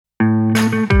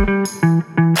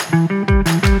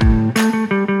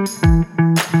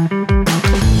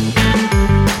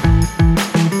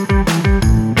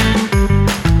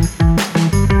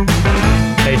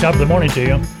morning to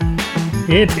you.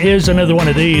 It is another one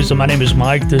of these, and my name is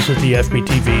Mike. This is the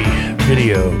FBTV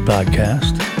video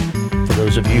podcast. For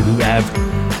those of you who have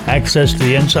access to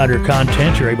the insider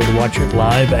content, you're able to watch it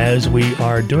live as we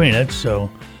are doing it. So,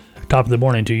 top of the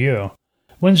morning to you.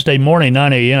 Wednesday morning,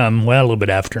 9 a.m., well, a little bit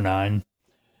after 9.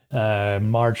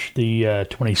 March the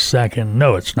 22nd.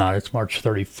 No, it's not. It's March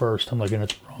 31st. I'm looking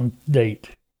at the wrong date.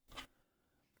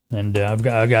 And I've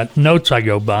got notes I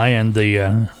go by, and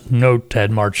the note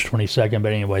had March 22nd,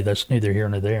 but anyway, that's neither here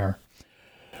nor there.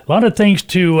 A lot of things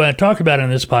to talk about in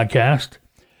this podcast.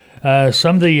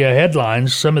 Some of the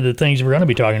headlines, some of the things we're going to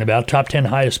be talking about, top 10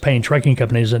 highest paying trucking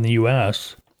companies in the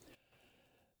U.S.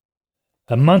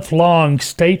 A month-long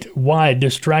statewide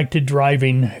distracted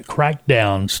driving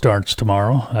crackdown starts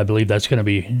tomorrow. I believe that's going to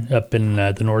be up in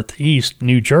the Northeast,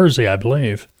 New Jersey, I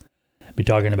believe. Be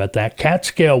talking about that.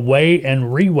 Catskill weigh and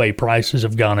reweigh prices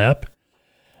have gone up.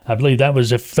 I believe that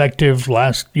was effective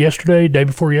day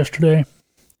before yesterday.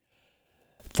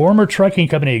 Former trucking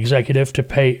company executive to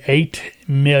pay $8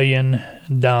 million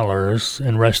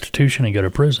in restitution and go to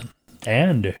prison.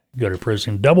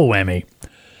 Double whammy.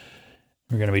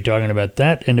 We're going to be talking about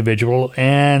that individual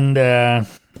and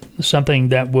something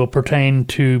that will pertain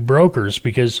to brokers,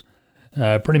 because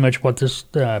pretty much what this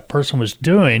person was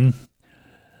doing,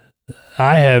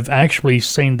 I have actually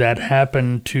seen that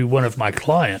happen to one of my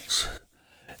clients,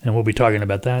 and we'll be talking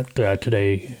about that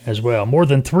today as well. More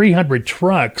than 300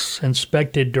 trucks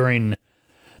inspected during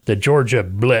the Georgia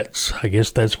Blitz. I guess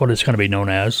that's what it's going to be known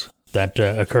as. That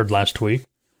occurred last week.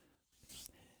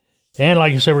 And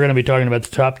like I said, we're going to be talking about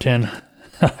the top 10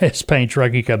 highest paying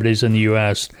trucking companies in the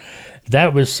U.S.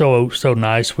 That was so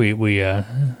nice. We put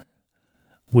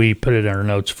it in our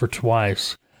notes for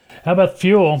twice. How about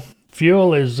fuel?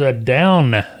 Fuel is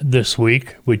down this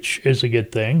week, which is a good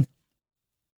thing.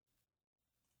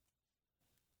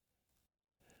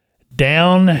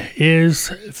 Down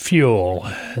is fuel,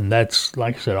 and that's,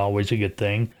 like I said, always a good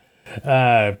thing.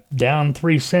 Down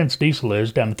 3 cents diesel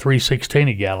is, down to $3.16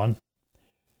 a gallon.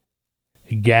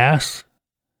 Gas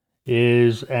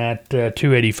is at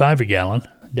 $2.85 a gallon,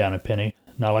 down a penny,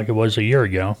 not like it was a year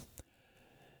ago.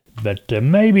 But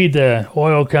maybe the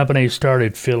oil companies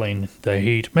started feeling the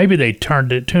heat. Maybe they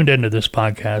tuned into this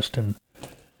podcast and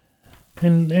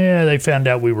they found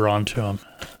out we were on to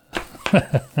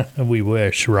them. We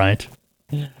wish, right?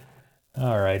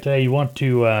 All right. Hey, you want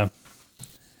to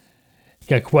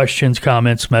got questions,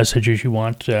 comments, messages you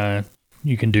want?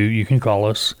 You can call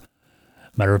us.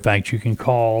 Matter of fact, you can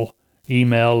call,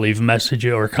 email, leave a message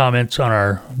or comments on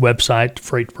our website,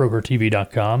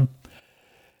 freightbrokertv.com.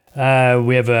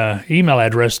 We have an email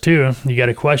address, too. You got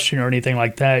a question or anything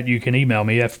like that, you can email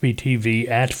me,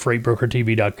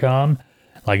 fbtv@freightbrokertv.com.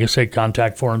 Like I said,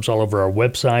 contact forms all over our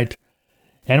website.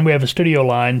 And we have a studio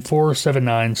line,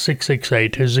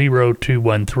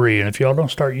 479-668-0213. And if y'all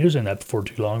don't start using that before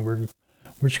too long, we're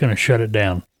just going to shut it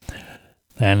down.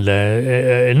 And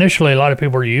initially, a lot of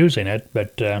people were using it,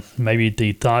 but maybe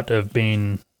the thought of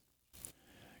your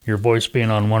voice being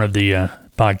on one of the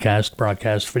broadcast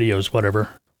videos, whatever,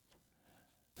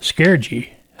 scared you.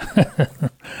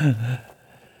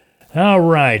 All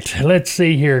right, let's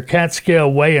see here.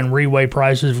 Catskill weigh and reweigh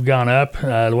prices have gone up.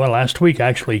 Last week,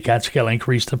 actually, Catskill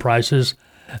increased the prices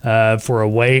for a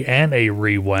weigh and a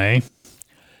reweigh.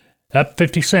 Up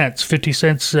 50 cents. 50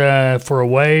 cents for a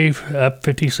weigh, up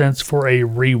 50 cents for a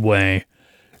reweigh.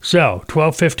 So,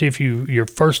 $12.50 if your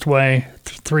first weigh,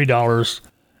 $3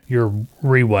 your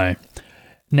reweigh.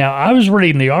 Now, I was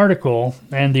reading the article,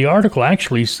 and the article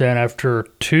actually said after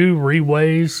 2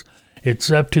 reweighs, it's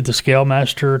up to the scale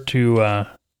master to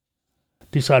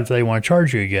decide if they want to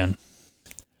charge you again.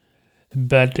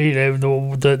 But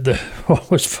what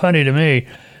was funny to me,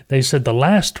 they said the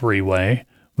last reweigh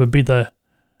would be the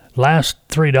last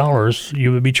 $3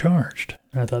 you would be charged.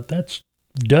 I thought, that's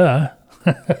duh.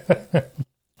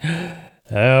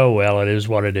 Oh, well, it is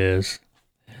what it is.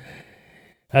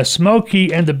 A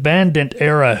Smokey and the Bandit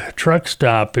era truck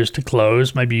stop is to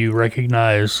close. Maybe you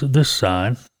recognize this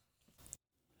sign.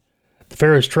 The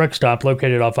Ferris truck stop,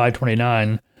 located off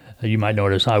I-29, you might know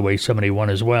it as Highway 71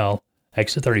 as well.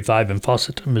 Exit 35 in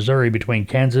Fawcett, Missouri, between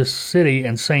Kansas City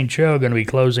and St. Joe, going to be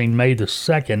closing May the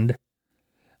 2nd,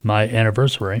 my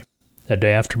anniversary, the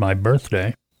day after my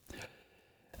birthday.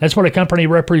 That's what a company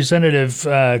representative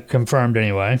confirmed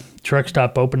anyway. Truck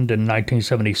stop opened in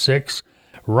 1976.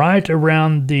 Right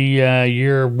around the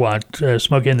year,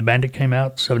 Smokey and the Bandit came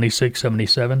out, 76,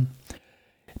 77.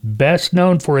 Best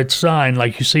known for its sign,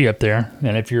 like you see up there.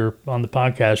 And if you're on the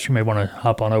podcast, you may want to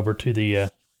hop on over to the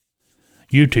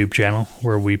YouTube channel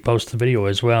where we post the video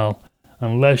as well.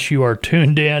 Unless you are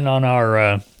tuned in on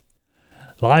our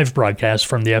live broadcast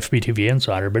from the FBTV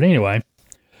Insider. But anyway,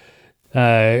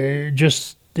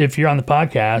 just if you're on the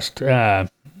podcast,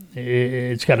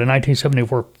 it's got a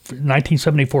 1974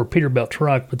 Peterbilt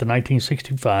truck with the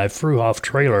 1965 Fruhoff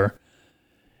trailer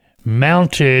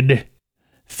mounted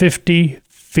 50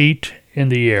 feet in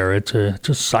the air. It's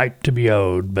a sight to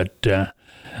behold, but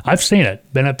I've seen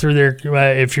it. Been up through there.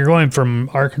 If you're going from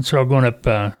Arkansas, going up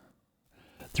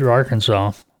through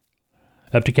Arkansas,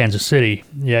 up to Kansas City,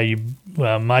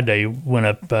 my day went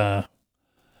up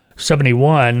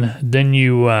 71. Then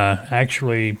you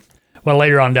actually,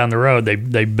 later on down the road,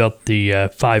 they built the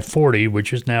 540,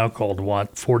 which is now called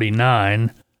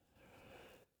 49.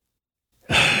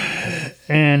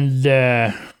 And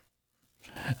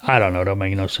I don't know. Don't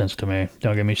make no sense to me.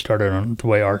 Don't get me started on the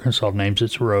way Arkansas names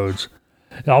its roads.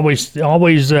 It always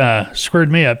screwed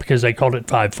me up because they called it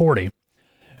 540.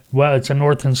 Well, it's a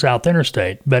north and south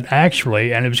interstate, but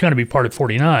actually, and it was going to be part of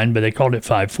 49, but they called it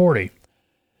 540,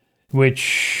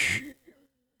 which,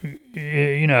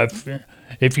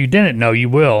 if you didn't know, you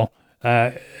will.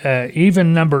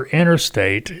 Even number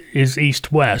interstate is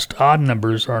east-west. Odd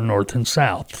numbers are north and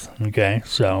south. Okay,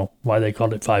 so why they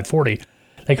called it 540?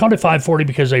 They called it 540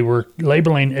 because they were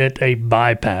labeling it a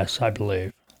bypass, I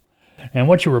believe. And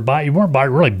what you weren't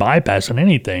really bypassing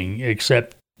anything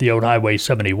except the old Highway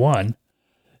 71.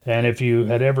 And if you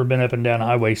had ever been up and down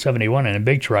Highway 71 in a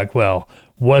big truck, well,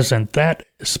 wasn't that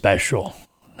special?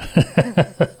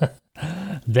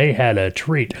 They had a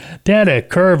treat. They had a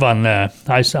curve on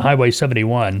Highway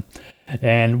 71,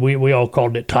 and we all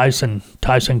called it Tyson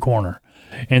Corner.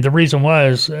 And the reason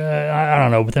was, I don't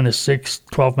know, within a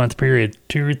 12-month period,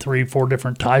 2, 3, 4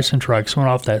 different Tyson trucks went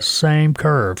off that same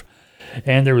curve.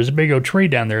 And there was a big old tree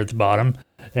down there at the bottom,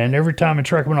 and every time a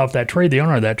truck went off that tree, the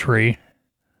owner of that tree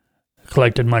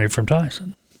collected money from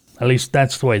Tyson. At least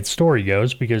that's the way the story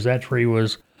goes, because that tree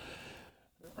was,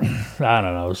 I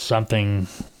don't know, something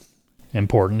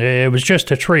important. It was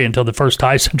just a tree until the first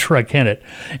Tyson truck hit it,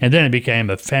 and then it became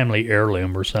a family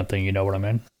heirloom or something, you know what I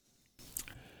mean?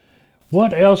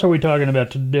 What else are we talking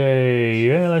about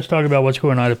today? Let's talk about what's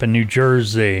going on up in New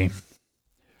Jersey.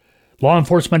 Law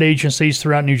enforcement agencies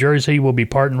throughout New Jersey will be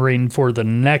partnering for the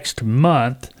next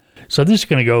month. So this is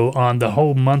going to go on the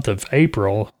whole month of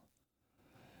April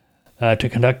to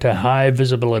conduct a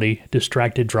high-visibility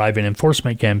distracted driving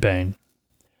enforcement campaign.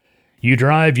 You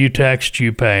drive, you text,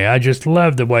 you pay. I just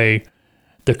love the way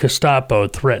the Gestapo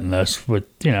threatened us with,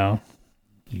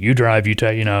 you drive, you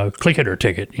click it or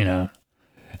ticket, And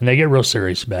they get real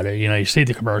serious about it. You see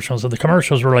the commercials, and the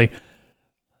commercials really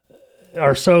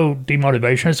are so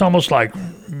demotivation. It's almost like,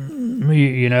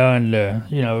 you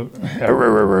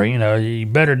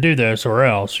better do this or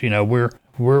else. We're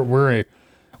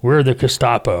the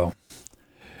Gestapo.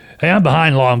 Hey, I'm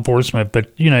behind law enforcement,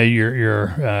 but your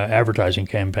advertising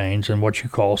campaigns and what you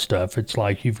call stuff, it's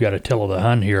like you've got Attila the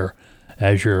Hun here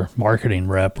as your marketing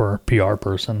rep or PR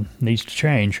person. Needs to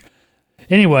change.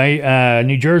 Anyway,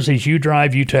 New Jersey's You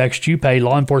Drive, You Text, You Pay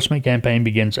law enforcement campaign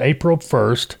begins April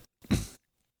 1st.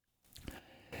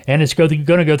 And it's going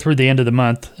to go through the end of the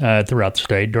month throughout the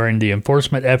state. During the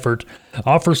enforcement effort,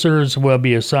 officers will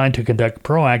be assigned to conduct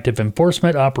proactive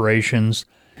enforcement operations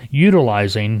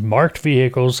utilizing marked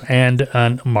vehicles and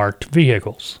unmarked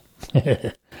vehicles.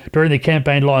 During the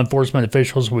campaign, law enforcement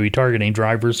officials will be targeting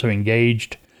drivers who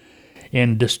engaged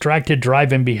in distracted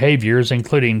driving behaviors,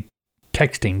 including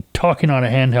texting, talking on a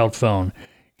handheld phone,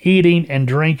 eating and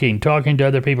drinking, talking to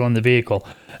other people in the vehicle.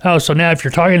 Oh, so now if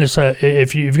you're talking to,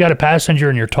 if you've got a passenger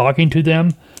and you're talking to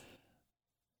them,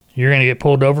 you're going to get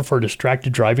pulled over for a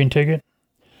distracted driving ticket?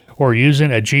 Or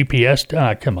using a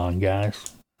GPS? Come on,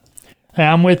 guys. Hey,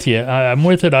 I'm with you. I'm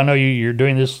with it. I know you're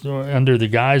doing this under the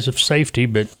guise of safety,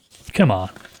 but come on.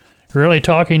 Really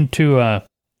talking to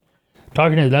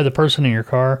another person in your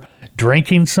car,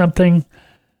 drinking something,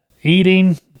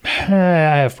 eating? I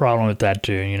have a problem with that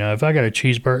too. If I got a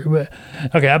cheeseburger,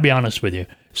 okay, I'll be honest with you.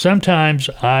 Sometimes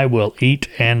I will eat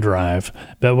and drive,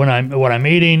 but what I'm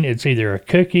eating, it's either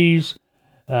cookies,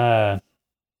 if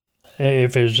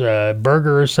it's a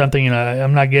burger or something,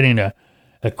 I'm not getting a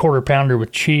quarter pounder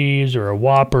with cheese or a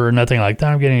Whopper or nothing like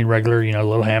that. I'm getting regular, a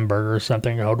little hamburger or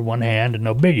something, hold in one hand and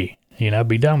no biggie.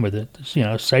 Be done with it.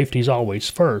 Safety's always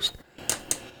first.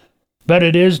 But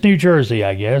it is New Jersey,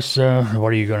 I guess.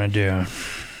 What are you going to do?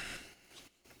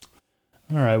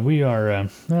 All right, we are,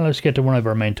 let's get to one of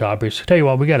our main topics. Tell you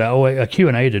what, we got a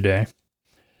Q&A today.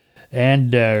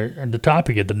 And the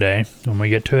topic of the day, when we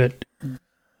get to it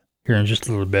here in just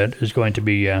a little bit, is going to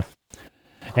be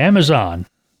Amazon.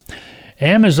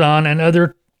 Amazon and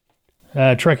other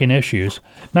trucking issues.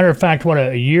 Matter of fact, maybe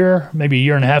a year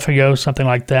and a half ago, something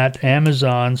like that,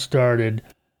 Amazon started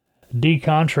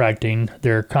decontracting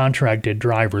their contracted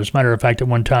drivers. Matter of fact, at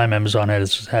one time, Amazon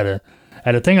had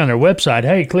a thing on their website.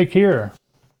 Hey, click here.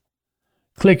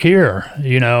 Click here.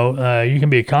 You can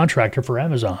be a contractor for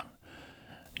Amazon.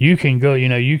 You can go.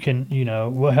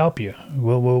 We'll help you.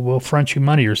 We'll front you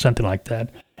money or something like that.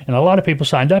 And a lot of people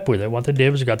signed up with it. What they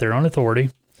did was got their own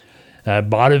authority,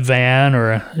 bought a van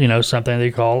or something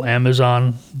they call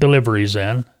Amazon Deliveries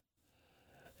in.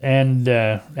 And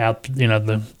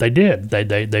they did.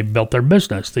 They built their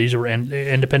business. These are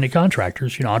independent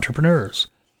contractors, entrepreneurs.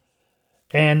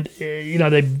 And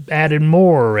they added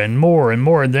more and more and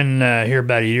more. And then here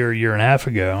about a year and a half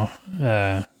ago,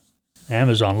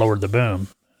 Amazon lowered the boom,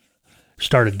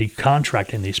 started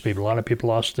decontracting these people. A lot of people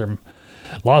lost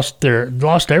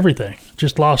everything,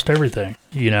 just lost everything.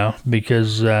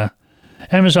 Because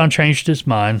Amazon changed its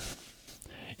mind.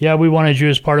 Yeah, we wanted you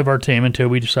as part of our team until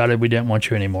we decided we didn't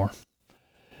want you anymore.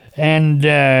 And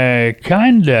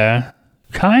kind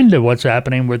of what's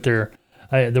happening with their,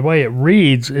 the way it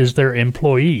reads is their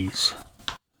employees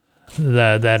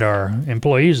that are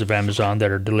employees of Amazon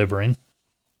that are delivering.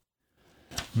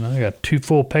 I got 2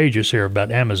 full pages here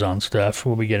about Amazon stuff.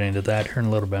 We'll be getting into that here in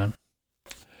a little bit.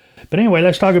 But anyway,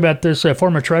 let's talk about this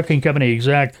former trucking company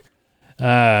exec.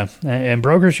 And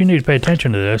brokers, you need to pay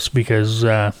attention to this because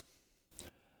I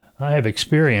have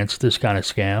experienced this kind of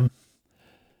scam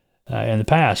in the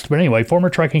past. But anyway, former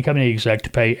trucking company exec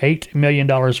to pay $8 million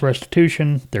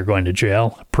restitution. They're going to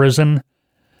jail, prison,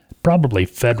 probably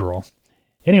federal.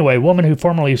 Anyway, woman who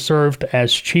formerly served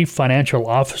as chief financial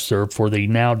officer for the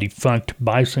now defunct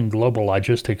Bison Global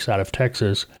Logistics out of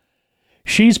Texas,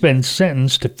 she's been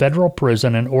sentenced to federal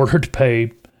prison in order to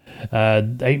pay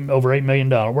over $8 million.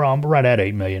 Well, I'm right at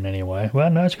 $8 million anyway. Well,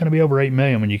 no, it's going to be over $8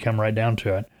 million when you come right down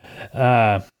to it.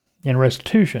 In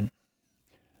restitution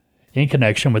in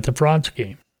connection with the fraud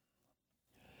scheme.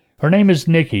 Her name is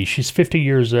Nikki. She's 50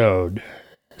 years old.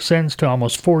 Sentenced to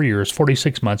almost 4 years,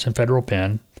 46 months in federal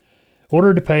pen.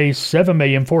 Ordered to pay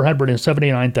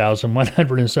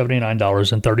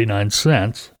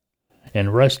 $7,479,179.39 in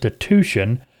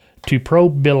restitution to Pro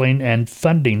Billing and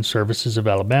Funding Services of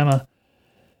Alabama,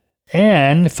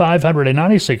 and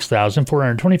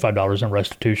 $596,425 in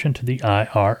restitution to the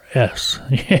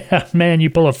IRS. Yeah, man, you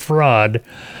pull a fraud,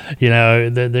 the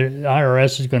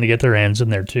IRS is going to get their hands in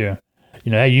there too.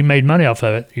 Hey, you made money off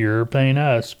of it. You're paying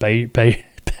us. Pay.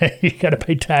 You got to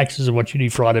pay taxes of what you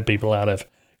defrauded people out of.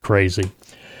 Crazy.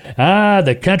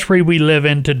 The country we live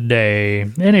in today.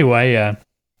 Anyway, in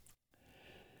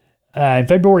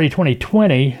February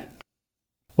 2020,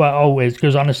 it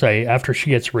goes on to say, after she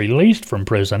gets released from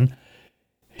prison,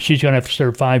 she's going to have to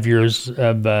serve 5 years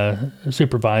of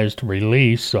supervised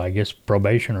release, so I guess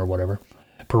probation or whatever,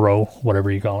 parole,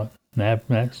 whatever you call it,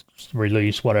 that's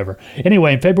release, whatever.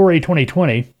 Anyway, in February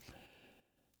 2020, a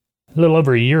little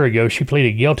over a year ago, she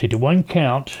pleaded guilty to one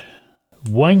count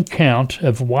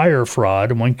of wire fraud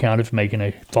and one count of making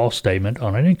a false statement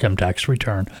on an income tax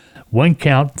return. One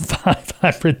count,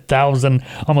 $500,000,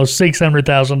 almost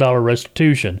 $600,000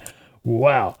 restitution.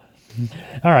 Wow.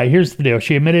 All right, here's the deal.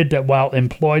 She admitted that while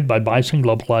employed by Bison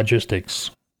Global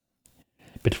Logistics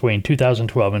between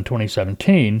 2012 and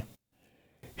 2017,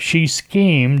 she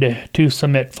schemed to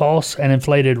submit false and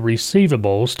inflated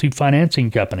receivables to financing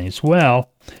companies. Well,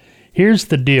 here's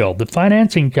the deal. The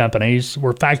financing companies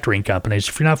were factoring companies.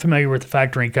 If you're not familiar with a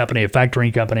factoring company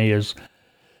is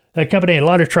a company, a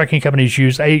lot of trucking companies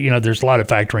use, there's a lot of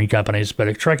factoring companies, but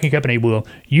a trucking company will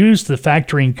use the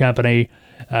factoring company.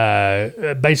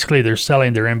 Basically, they're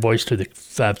selling their invoice to the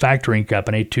factoring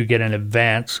company to get an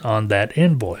advance on that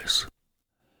invoice.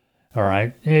 All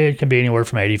right. It can be anywhere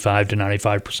from 85 to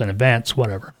 95% advance,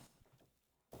 whatever.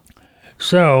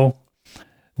 So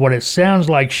what it sounds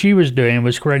like she was doing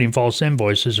was creating false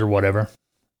invoices or whatever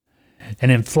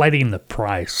and inflating the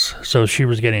price. So she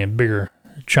was getting a bigger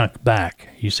chunk back.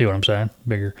 You see what I'm saying?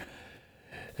 Bigger.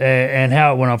 And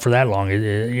how it went on for that long.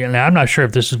 I'm not sure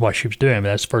if this is what she was doing, but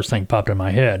that's the first thing popped in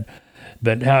my head.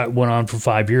 But how it went on for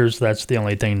 5 years, that's the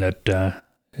only thing that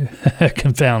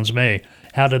confounds me.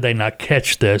 How did they not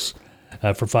catch this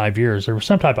for 5 years? There was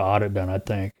some type of audit done, I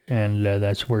think, and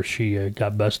that's where she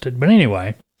got busted. But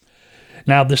anyway,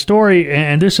 now the story,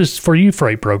 and this is for you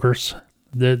freight brokers,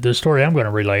 the story I'm going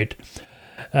to relate,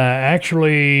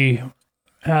 actually,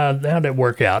 how did it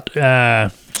work out?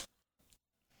 What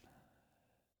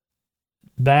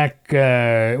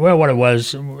it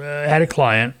was, had a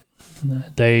client.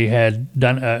 They had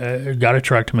got a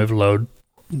truck to move a load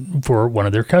for one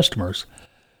of their customers.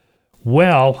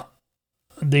 Well,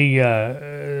 the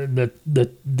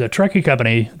trucking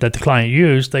company that the client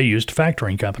used, they used a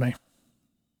factoring company.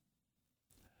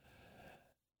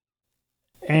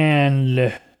 And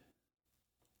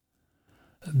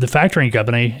the factoring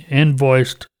company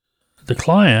invoiced the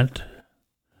client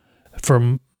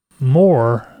for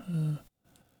more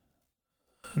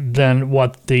than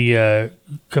what the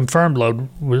confirmed load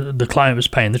the client was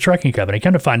paying the trucking company.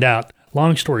 Kind of find out,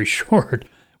 long story short,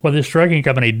 what this trucking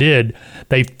company did,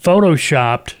 they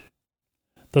photoshopped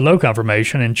the load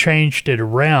confirmation and changed it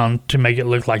around to make it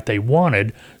look like they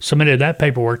wanted, submitted that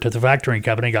paperwork to the factoring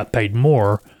company, got paid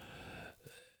more.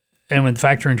 And when the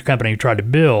factoring company tried to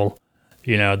bill,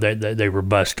 they were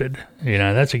busted.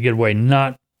 That's a good way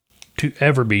not to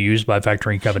ever be used by a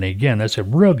factoring company again. That's a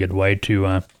real good way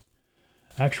to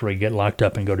actually get locked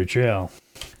up and go to jail.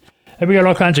 And we got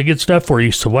all kinds of good stuff for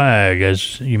you, swag,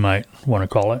 as you might want to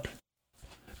call it.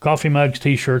 Coffee mugs,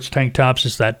 t-shirts, tank tops.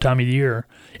 It's that time of year.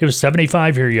 It was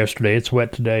 75 here yesterday. It's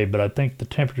wet today, but I think the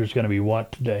temperature's going to be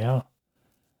what today, huh?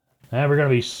 We're going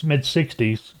to be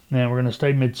mid-60s. And we're going to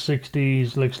stay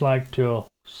mid-60s, looks like, till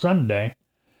Sunday.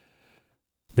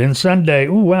 Then Sunday,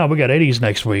 ooh, wow, we got 80s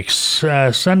next week.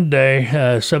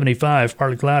 Sunday, 75,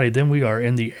 partly cloudy. Then we are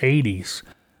in the 80s.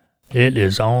 It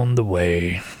is on the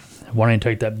way. Wanting to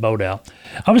take that boat out.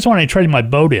 I was wanting to trade my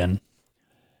boat in,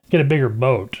 get a bigger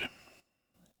boat.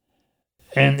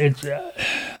 And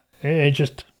it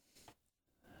just,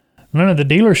 none of the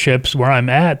dealerships where I'm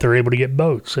at, they're able to get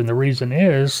boats. And the reason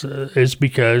is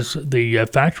because the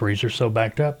factories are so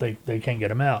backed up, they can't get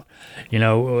them out.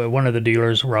 One of the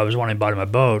dealers where I was wanting to buy my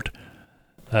boat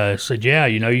said, yeah,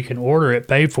 you can order it,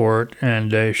 pay for it,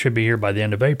 and it should be here by the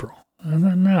end of April. I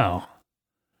thought, no,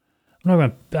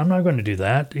 I'm not going to do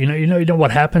that. You know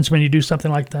what happens when you do something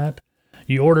like that?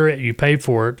 You order it, you pay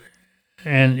for it,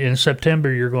 and in September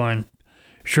you're going,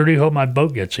 sure do hope my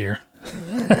boat gets here.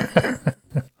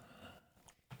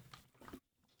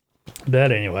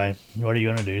 But anyway, what are you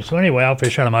going to do? So anyway, I'll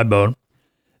fish out of my boat.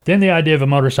 Then the idea of a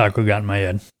motorcycle got in my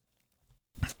head.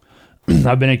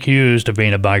 I've been accused of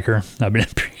being a biker. I've been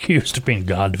accused of being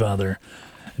Godfather.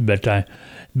 But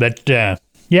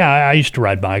yeah, I used to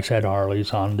ride bikes. I had Harleys,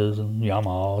 Hondas, and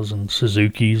Yamahas, and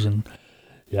Suzukis, and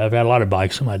yeah, I've had a lot of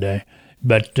bikes in my day.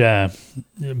 But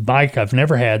bike I've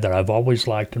never had that I've always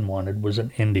liked and wanted was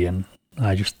an Indian.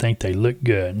 I just think they look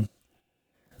good.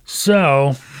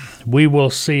 So we will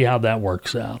see how that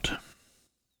works out.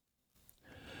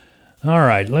 All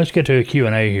right, let's get to a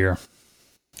Q&A here.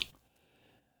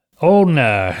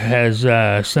 Olna has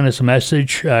sent us a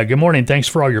message. Good morning. Thanks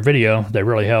for all your video. They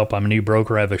really help. I'm a new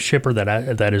broker. I have a shipper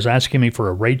that is asking me for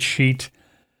a rate sheet.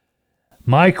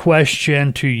 My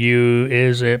question to you,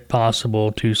 is it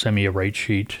possible to send me a rate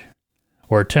sheet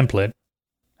or a template,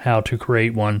 how to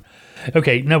create one?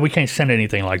 Okay, no, we can't send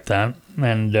anything like that,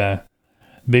 and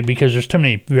because there's too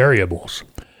many variables.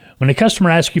 When a customer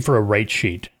asks you for a rate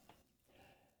sheet,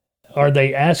 are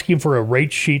they asking for a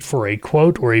rate sheet for a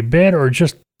quote or a bid, or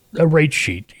just a rate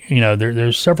sheet?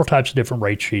 There's several types of different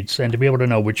rate sheets, and to be able to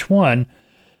know which one,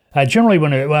 generally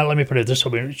let me put it this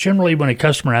way. Generally, when a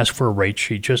customer asks for a rate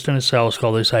sheet, just in a sales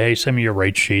call, they say, hey, send me your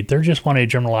rate sheet. They're just wanting a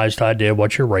generalized idea of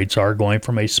what your rates are going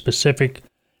from a specific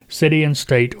city and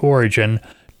state origin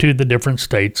to the different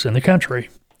states in the country.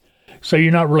 So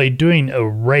you're not really doing a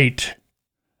rate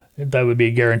that would be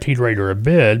a guaranteed rate or a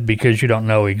bid, because you don't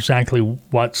know exactly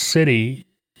what city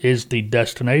is the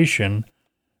destination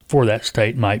for that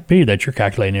state might be that you're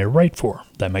calculating a rate for.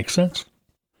 That makes sense?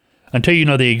 Until you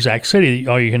know the exact city,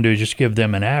 all you can do is just give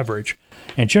them an average.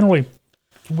 And generally,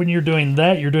 when you're doing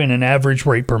that, you're doing an average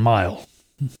rate per mile.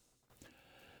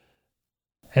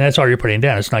 And that's all you're putting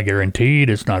down. It's not guaranteed.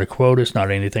 It's not a quote. It's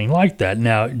not anything like that.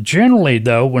 Now, generally,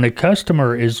 though, when a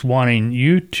customer is wanting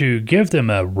you to give them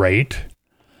a rate,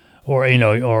 or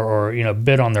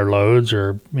bid on their loads,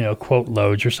 or quote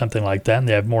loads or something like that, and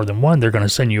they have more than one, they're going to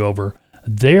send you over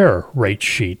their rate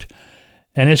sheet,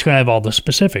 and it's going to have all the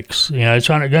specifics. It's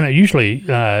going to usually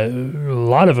a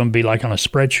lot of them be like on a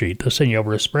spreadsheet. They'll send you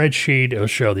over a spreadsheet. It'll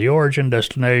show the origin,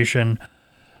 destination,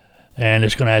 and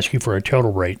it's going to ask you for a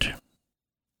total rate.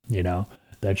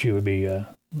 That you would be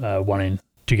wanting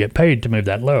to get paid to move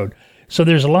that load. So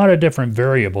there's a lot of different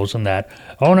variables in that.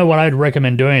 Oh no, what I'd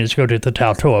recommend doing is go to the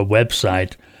Taltoa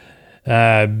website.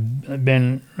 I've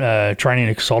been training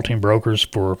and consulting brokers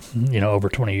for over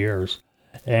 20 years,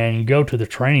 and go to the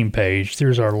training page.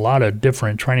 There's a lot of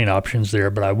different training options there,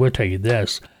 but I will tell you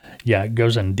this. Yeah, it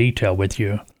goes in detail with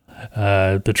you.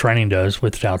 The training does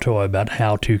with Taltoa about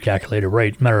how to calculate a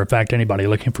rate. Matter of fact, anybody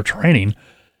looking for training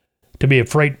to be a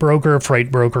freight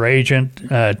broker agent,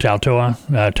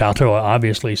 Taltoa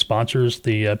obviously sponsors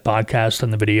the podcast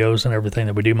and the videos and everything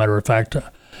that we do. Matter of fact,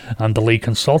 I'm the lead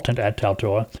consultant at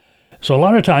Taltoa. So a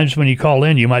lot of times when you call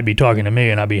in, you might be talking to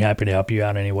me, and I'd be happy to help you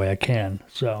out any way I can.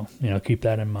 So, keep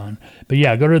that in mind. But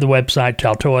yeah, go to the website,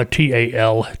 Taltoa,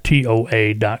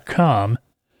 TALTOA.com,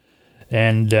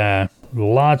 and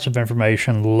lots of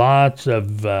information, lots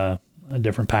of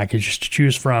different packages to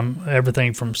choose from,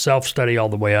 everything from self-study all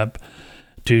the way up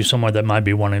to someone that might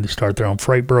be wanting to start their own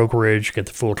freight brokerage, get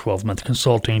the full 12-month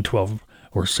consulting, 12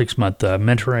 or 6-month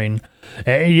mentoring.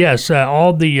 Yes,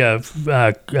 all the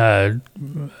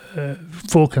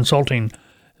full consulting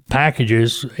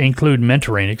packages include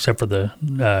mentoring, except for the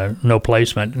no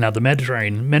placement. Now, the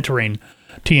mentoring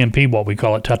TMP, what we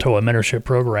call it, Taltoa Mentorship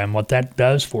Program, what that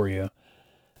does for you,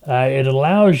 it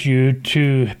allows you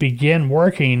to begin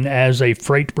working as a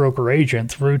freight broker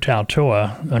agent through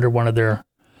Taltoa under one of their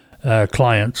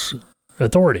clients'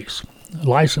 authorities,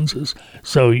 licenses.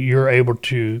 So you're able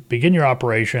to begin your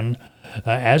operation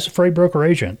as a freight broker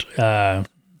agent,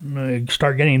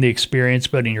 start getting the experience,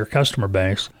 building your customer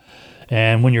base.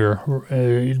 And when you're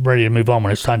ready to move on,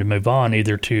 when it's time to move on,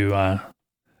 either to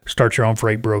start your own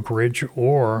freight brokerage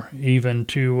or even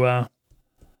to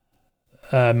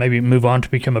maybe move on to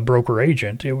become a broker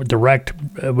agent, direct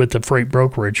with the freight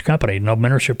brokerage company. No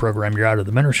mentorship program, you're out of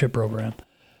the mentorship program.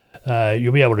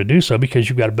 You'll be able to do so because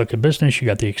you've got a book of business, you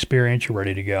got the experience, you're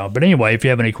ready to go. But anyway, if you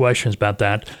have any questions about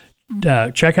that,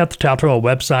 check out the Taltoa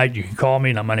website. You can call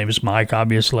me. Now, my name is Mike,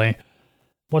 obviously.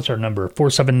 What's our number?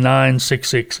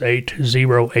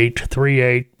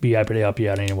 479-668-0838. Be happy to help you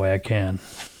out any way I can.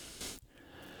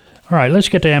 All right, let's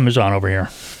get to Amazon over here.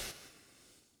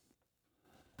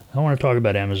 I want to talk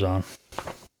about Amazon.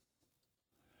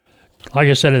 Like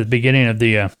I said at the beginning of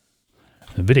the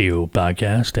video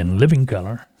podcast in living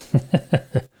color,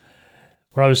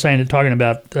 what I was talking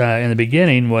about in the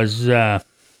beginning was how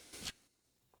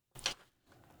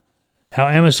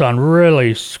Amazon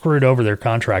really screwed over their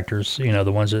contractors,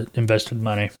 the ones that invested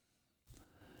money.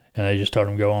 And they just told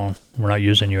them, go on, we're not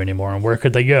using you anymore. And where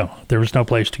could they go? There was no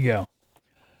place to go.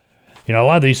 A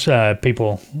lot of these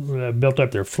people built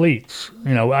up their fleets.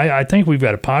 I think we've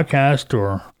got a podcast,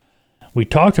 or we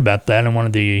talked about that in one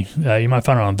of the, you might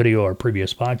find it on video or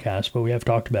previous podcasts, but we have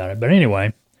talked about it. But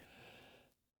anyway,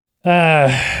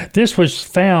 this was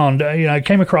found, I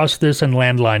came across this in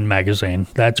Landline magazine.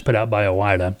 That's put out by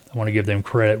OOIDA. I want to give them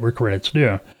credit where credit's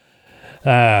due.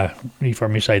 You've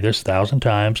heard me say this 1,000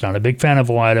 times. Not a big fan of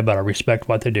OOIDA, but I respect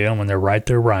what they do. And when they're right,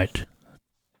 they're right.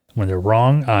 When they're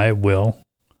wrong, I will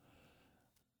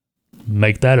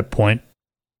make that a point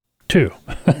too.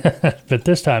 But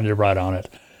this time they're right on it.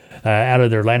 Out of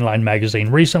their Landline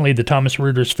magazine. Recently, the Thomas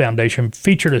Reuters Foundation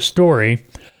featured a story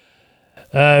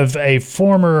of a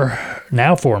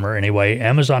now former anyway,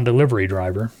 Amazon delivery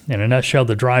driver. In a nutshell,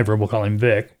 the driver, we'll call him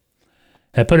Vic,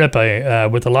 had put up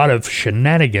with a lot of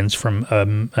shenanigans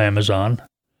from Amazon,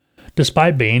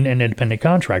 despite being an independent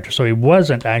contractor. So he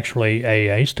wasn't actually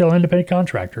he's still an independent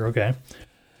contractor, okay.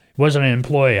 He wasn't an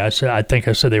employee. I think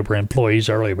I said they were employees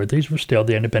earlier, but these were still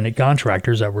the independent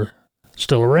contractors that were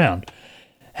still around.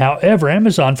 However,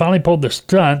 Amazon finally pulled the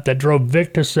stunt that drove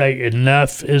Vic to say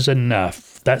enough is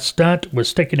enough. That stunt was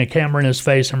sticking a camera in his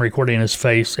face and recording his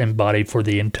face and body for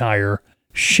the entire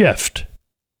shift.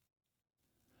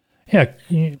 Yeah,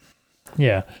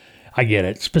 I get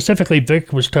it. Specifically,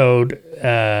 Vic was told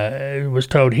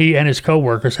he and his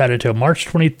co-workers had until March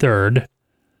 23rd,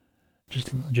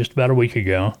 just about a week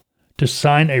ago, to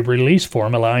sign a release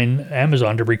form allowing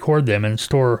Amazon to record them and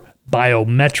store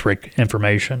biometric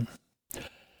information.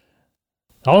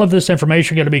 All of this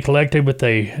information going to be collected with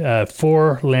a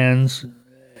 4-lens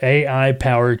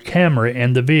AI-powered camera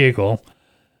in the vehicle.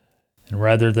 And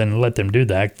rather than let them do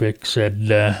that, Vic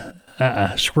said,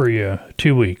 screw you,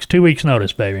 2 weeks. 2 weeks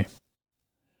notice, baby.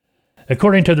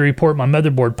 According to the report my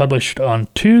motherboard published on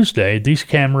Tuesday, these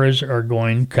cameras are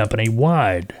going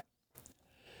company-wide.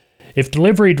 If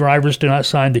delivery drivers do not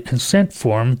sign the consent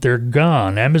form, they're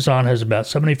gone. Amazon has about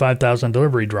 75,000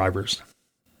 delivery drivers.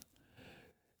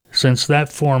 Since that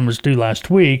form was due last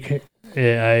week,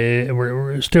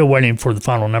 we're still waiting for the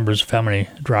final numbers of how many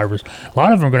drivers. A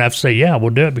lot of them are going to have to say, yeah,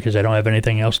 we'll do it because they don't have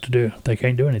anything else to do. They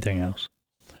can't do anything else.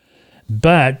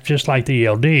 But just like the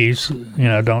ELDs,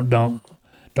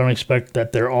 don't expect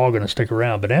that they're all going to stick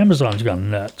around. But Amazon's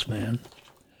gone nuts, man.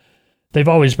 They've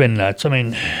always been nuts. I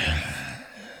mean,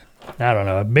 I don't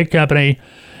know, a big company,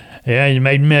 yeah, you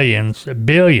made millions,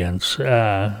 billions,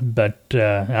 but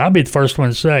I'll be the first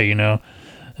one to say,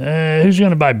 who's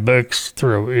going to buy books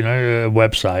through, a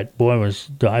website? Boy,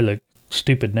 do I look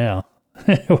stupid now.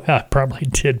 Well, I probably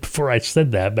did before I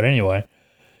said that, but anyway.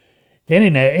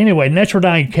 Anyway, natural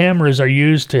dial cameras are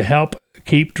used to help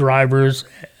keep drivers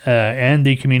and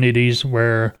the communities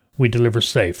where we deliver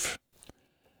safe.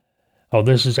 Oh,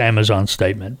 this is Amazon's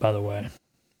statement, by the way.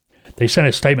 They sent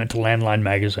a statement to Landline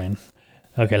magazine.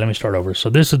 Okay, let me start over. So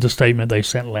this is the statement they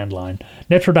sent Landline.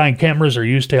 Netrodyne cameras are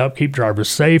used to help keep drivers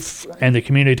safe and the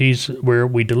communities where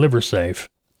we deliver safe.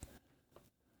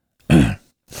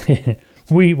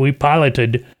 We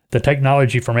piloted the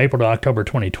technology from April to October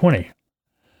 2020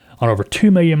 on over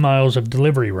 2 million miles of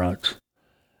delivery routes.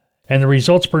 And the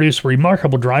results produce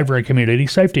remarkable driver and community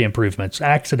safety improvements.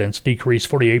 Accidents decreased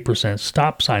 48%.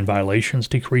 Stop sign violations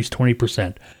decreased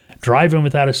 20%. Driving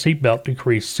without a seatbelt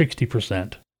decreased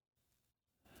 60%.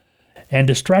 And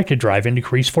distracted driving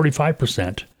decreased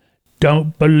 45%.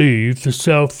 Don't believe the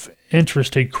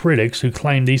self-interested critics who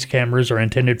claim these cameras are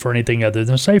intended for anything other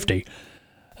than safety.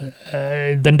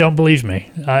 Then don't believe me,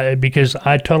 because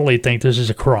I totally think this is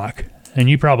a crock, and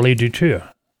you probably do too.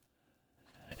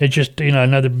 It's just,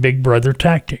 another big brother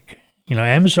tactic.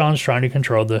 Amazon's trying to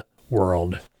control the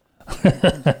world.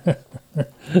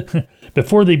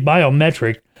 Before the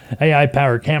biometric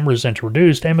AI-powered cameras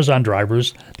introduced, Amazon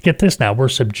drivers, get this now, were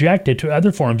subjected to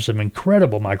other forms of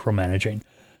incredible micromanaging.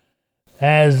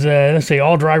 As,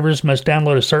 all drivers must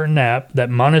download a certain app that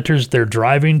monitors their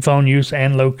driving, phone use,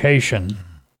 and location.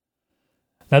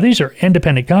 Now, these are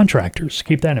independent contractors.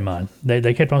 Keep that in mind.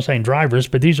 They kept on saying drivers,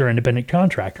 but these are independent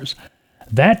contractors.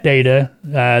 That data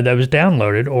that was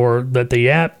downloaded or that the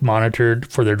app monitored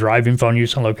for their driving, phone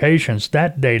use, and locations,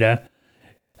 that data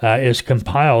is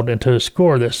compiled into a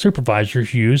score that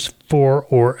supervisors use for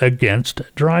or against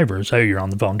drivers. Hey, you're on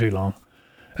the phone too long.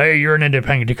 Hey, you're an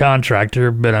independent contractor,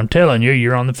 but I'm telling you,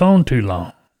 you're on the phone too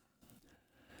long.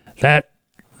 That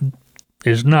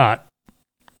is not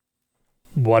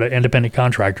what an independent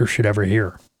contractor should ever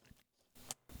hear.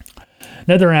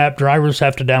 Another app drivers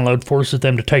have to download forces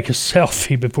them to take a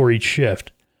selfie before each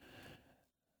shift,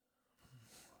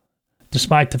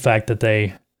 despite the fact that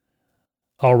they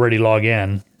already log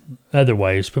in other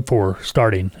ways before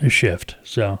starting a shift.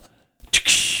 So,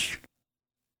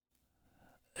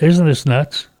 isn't this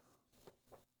nuts?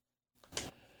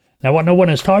 Now, what no one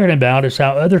is talking about is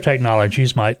how other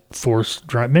technologies might force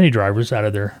many drivers out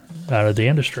of the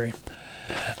industry.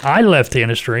 I left the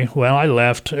industry. Well, I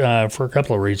left for a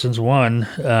couple of reasons. One,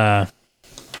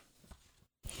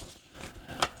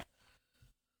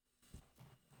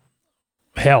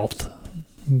 health.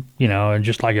 And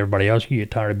just like everybody else, you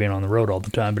get tired of being on the road all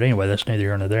the time. But anyway, that's neither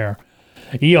here nor there.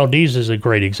 ELDs is a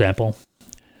great example.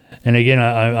 And again,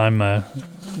 I'm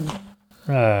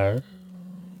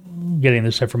getting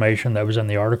this information that was in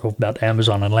the article about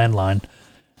Amazon and Landline.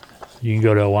 You can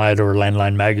go to Wired or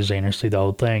Landline magazine and see the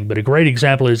whole thing. But a great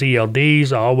example is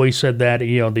ELDs. I always said that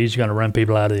ELDs are going to run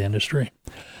people out of the industry.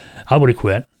 I would have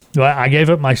quit. Well, I gave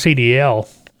up my CDL.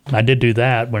 I did do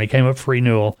that when it came up for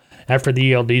renewal. After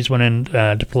the ELDs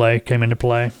came into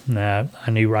play,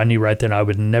 I knew right then I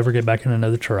would never get back in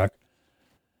another truck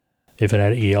if it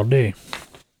had an ELD.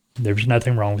 There was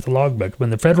nothing wrong with the logbook. When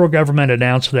the federal government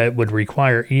announced that it would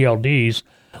require ELDs,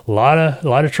 a lot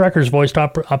of truckers voiced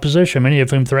opposition, many of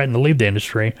whom threatened to leave the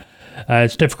industry.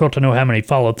 It's difficult to know how many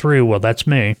followed through. Well, that's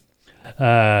me,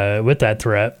 with that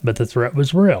threat, but the threat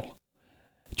was real.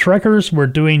 Truckers were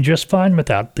doing just fine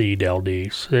without the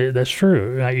ELDs. That's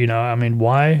true.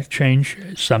 Why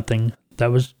change something that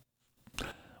was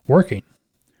working?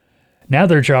 Now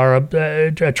their job,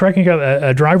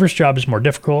 a driver's job is more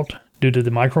difficult due to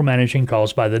the micromanaging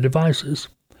caused by the devices.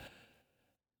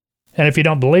 And if you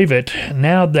don't believe it,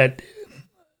 now that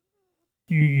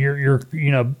you're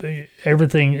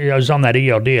everything is on that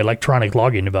ELD, electronic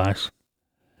logging device,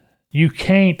 you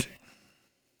can't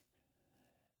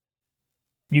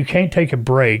take a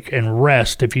break and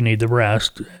rest if you need the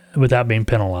rest without being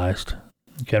penalized.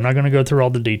 Okay, I'm not going to go through all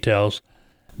the details,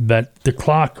 but the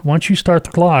clock, once you start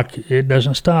the clock, it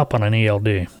doesn't stop on an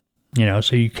ELD.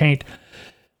 So you can't.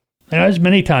 And there's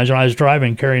many times when I was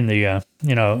driving, carrying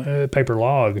the paper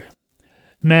log.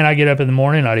 Man, I get up in the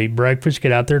morning, I'd eat breakfast,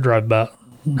 get out there, drive about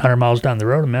 100 miles down the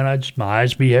road, and man, my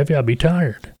eyes be heavy, I'd be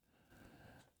tired.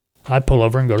 I'd pull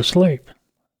over and go to sleep.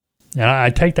 And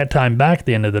I take that time back at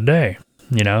the end of the day,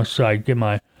 so I get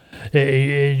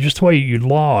just the way you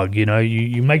log,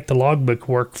 you make the logbook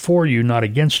work for you, not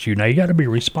against you. Now, you got to be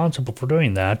responsible for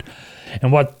doing that.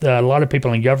 And what a lot of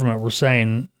people in government were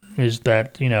saying is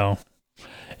that,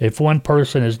 if one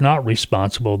person is not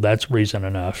responsible, that's reason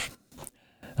enough.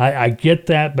 I get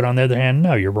that, but on the other hand,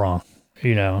 no, you're wrong.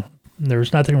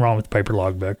 There's nothing wrong with the paper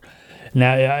logbook.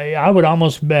 Now, I would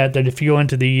almost bet that if you go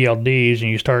into the ELDs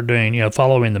and you start doing,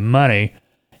 following the money,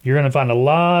 you're going to find a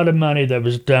lot of money that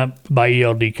was dumped by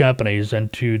ELD companies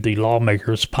into the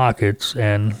lawmakers' pockets,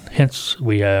 and hence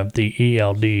we have the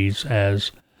ELDs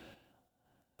as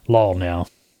law now.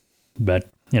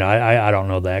 But I don't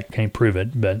know that. Can't prove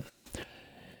it, but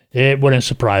it wouldn't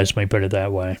surprise me, put it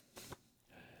that way.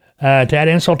 To add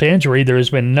insult to injury, there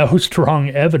has been no strong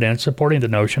evidence supporting the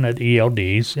notion that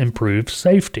ELDs improve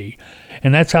safety.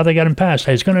 And that's how they got them passed.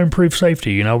 Hey, it's going to improve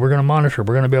safety. We're going to monitor.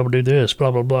 We're going to be able to do this, blah,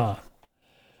 blah, blah.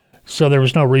 So there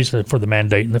was no reason for the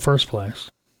mandate in the first place.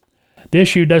 The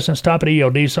issue doesn't stop at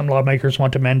ELDs. Some lawmakers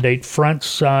want to mandate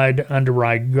front-side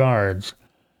under-ride guards,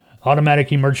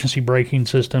 automatic emergency braking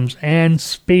systems, and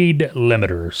speed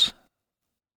limiters.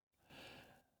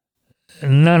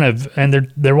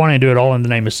 They're wanting to do it all in the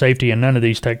name of safety, and none of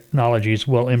these technologies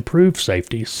will improve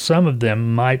safety. Some of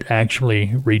them might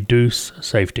actually reduce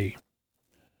safety.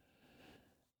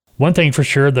 One thing for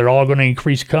sure, they're all going to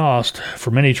increase cost.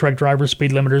 For many truck drivers,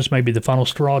 speed limiters may be the final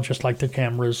straw, just like the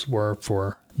cameras were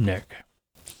for Nick.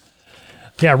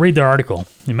 Yeah, read the article.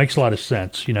 It makes a lot of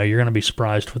sense. You're going to be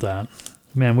surprised with that.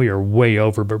 Man, we are way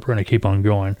over, but we're going to keep on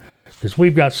going because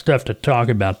we've got stuff to talk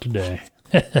about today.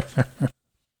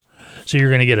 So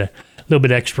you're going to get a little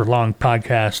bit extra long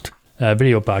podcast,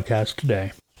 video podcast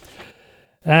today.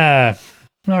 All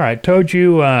right, told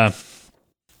you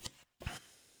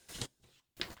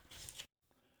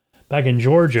back in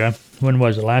Georgia, when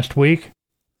was it, last week?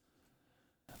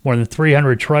 More than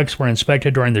 300 trucks were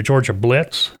inspected during the Georgia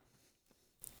Blitz.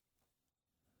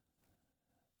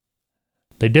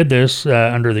 They did this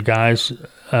under the guise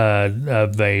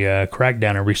of a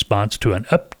crackdown in response to an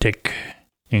uptick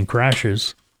in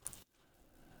crashes.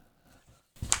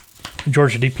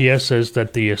 Georgia DPS says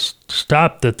that the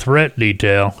Stop the Threat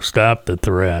detail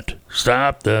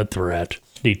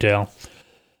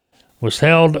was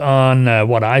held on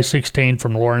I-16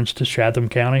 from Lawrence to Chatham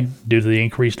County due to the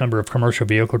increased number of commercial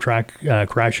vehicle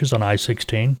crashes on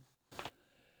I-16.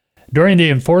 During the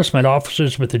enforcement,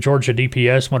 officers with the Georgia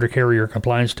DPS Motor Carrier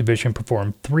Compliance Division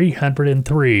performed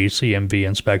 303 CMV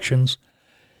inspections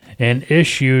and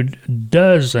issued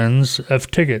dozens of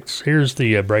tickets. Here's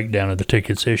the breakdown of the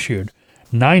tickets issued.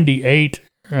 98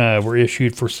 were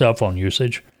issued for cell phone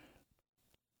usage.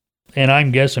 And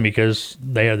I'm guessing because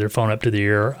they have their phone up to the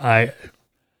ear.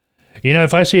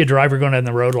 If I see a driver going down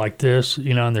the road like this,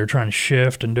 and they're trying to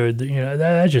shift and do it,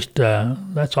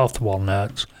 that's off the wall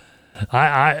nuts.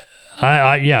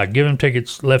 Yeah, give them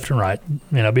tickets left and right.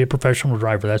 Be a professional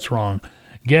driver. That's wrong.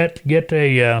 Get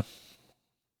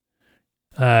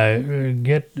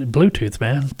Bluetooth,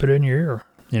 man. Put it in your ear.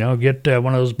 Get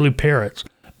one of those Blue Parrots.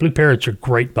 Blue Parrots are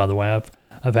great, by the way.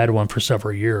 I've had one for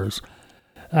several years.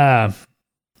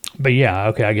 But yeah,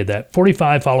 okay, I get that.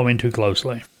 45 following too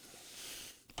closely.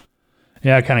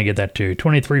 Yeah, I kind of get that too.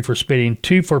 23 for speeding,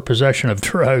 2 for possession of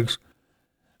drugs,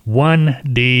 1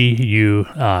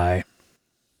 DUI.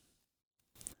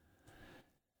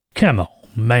 Come on,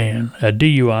 man, a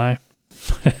DUI.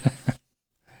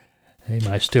 He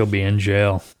might still be in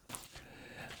jail.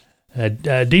 A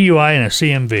DUI and a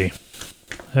CMV.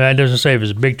 It doesn't say it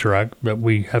was a big truck, but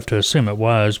we have to assume it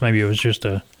was. Maybe it was just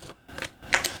a,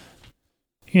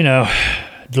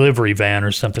 delivery van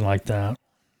or something like that.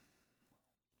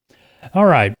 All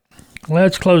right,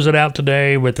 let's close it out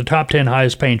today with the top 10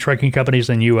 highest paying trucking companies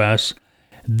in the U.S.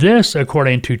 This,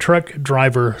 according to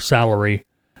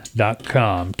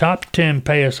truckdriversalary.com. Top 10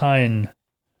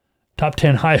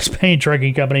 highest paying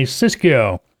trucking companies.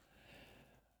 Cisco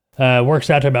works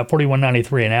out to about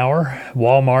 $41.93 an hour.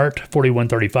 Walmart,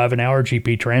 $41.35 an hour.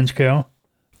 GP Transco,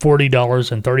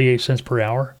 $40.38 per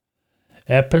hour.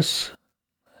 Epis,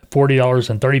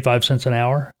 $40.35 an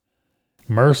hour.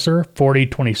 Mercer,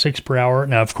 $40.26 per hour.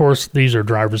 Now, of course, these are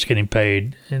drivers getting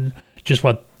paid in just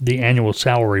what the annual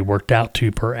salary worked out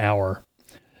to per hour.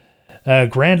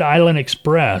 Grand Island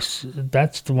Express,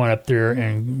 that's the one up there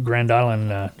in Grand Island,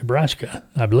 Nebraska,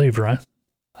 I believe, right?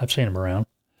 I've seen them around.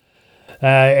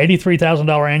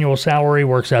 $83,000 annual salary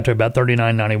works out to about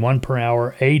 $39.91 per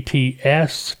hour.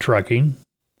 ATS Trucking,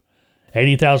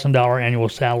 $80,000 annual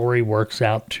salary works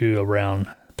out to around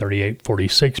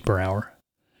 $38.46 per hour.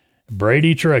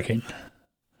 Brady Trucking,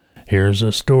 here's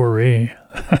a story.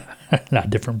 Not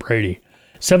different Brady.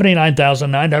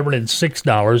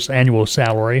 $79,906 annual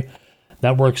salary.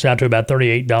 That works out to about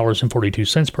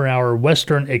 $38.42 per hour.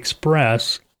 Western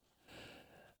Express,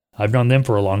 I've known them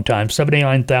for a long time.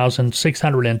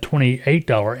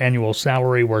 $79,628 annual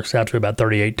salary works out to about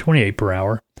 $38.28 per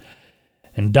hour.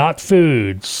 And Dot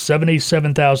Foods,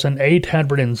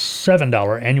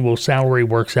 $77,807 annual salary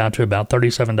works out to about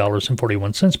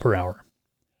 $37.41 per hour.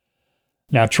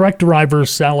 Now,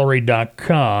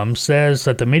 TruckDriverSalary.com says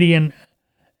that the median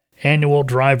annual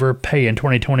driver pay in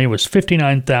 2020 was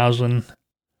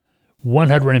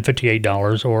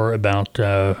 $59,158, or about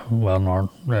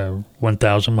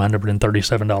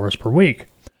 $1,137 per week.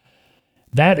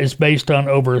 That is based on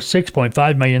over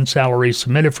 6.5 million salaries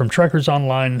submitted from truckers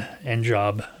online and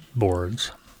job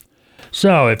boards.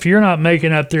 So if you're not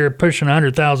making up there pushing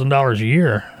 $100,000 a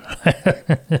year,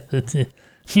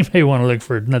 you may want to look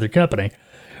for another company.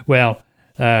 Well,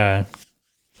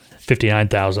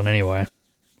 59,000 anyway.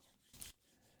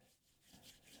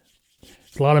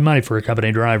 It's a lot of money for a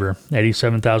company driver.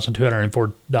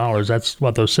 $87,204. That's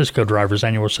what those Cisco drivers'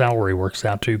 annual salary works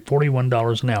out to.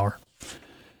 $41 an hour.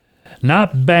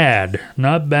 Not bad.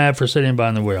 Not bad for sitting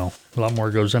behind the wheel. A lot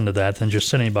more goes into that than just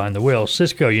sitting behind the wheel.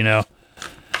 Cisco, you know,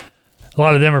 a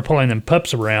lot of them are pulling them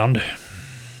pups around.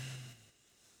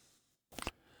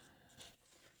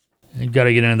 You've got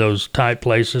to get into those tight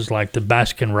places like the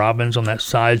Baskin Robbins on that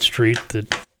side street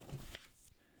that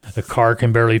a car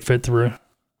can barely fit through.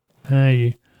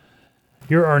 You're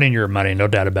earning your money, no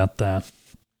doubt about that.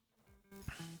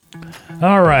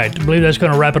 All right, I believe that's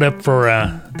going to wrap it up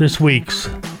for this week's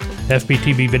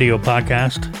FBTV video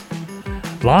podcast.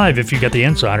 Live if you got the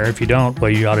Insider. If you don't,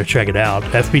 well, you ought to check it out.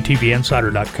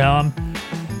 FBTVinsider.com.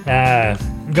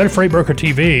 Go to Freight Broker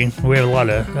TV. We have a lot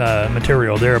of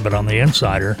material there, but on the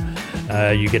Insider,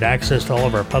 you get access to all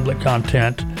of our public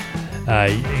content.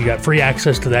 You got free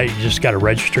access to that. You just got to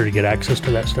register to get access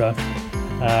to that stuff.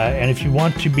 And if you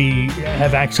want to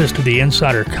have access to the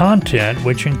Insider content,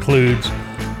 which includes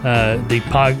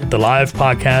the live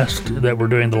podcast that we're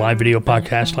doing, the live video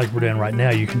podcast like we're doing right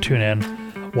now, you can tune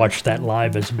in, watch that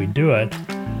live as we do it.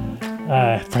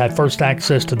 Have first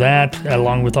access to that,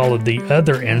 along with all of the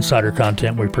other Insider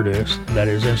content we produce. That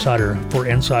is Insider for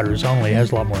insiders only. It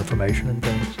has a lot more information and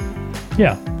things.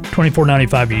 Yeah,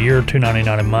 $24.95 a year,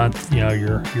 $2.99 a month. You know,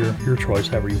 your choice,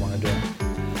 however you want to do it.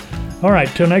 All right,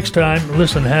 till next time.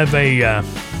 Listen, have a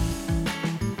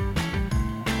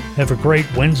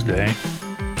great Wednesday.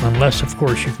 Unless, of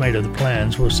course, you've made other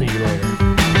plans. We'll see you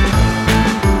later.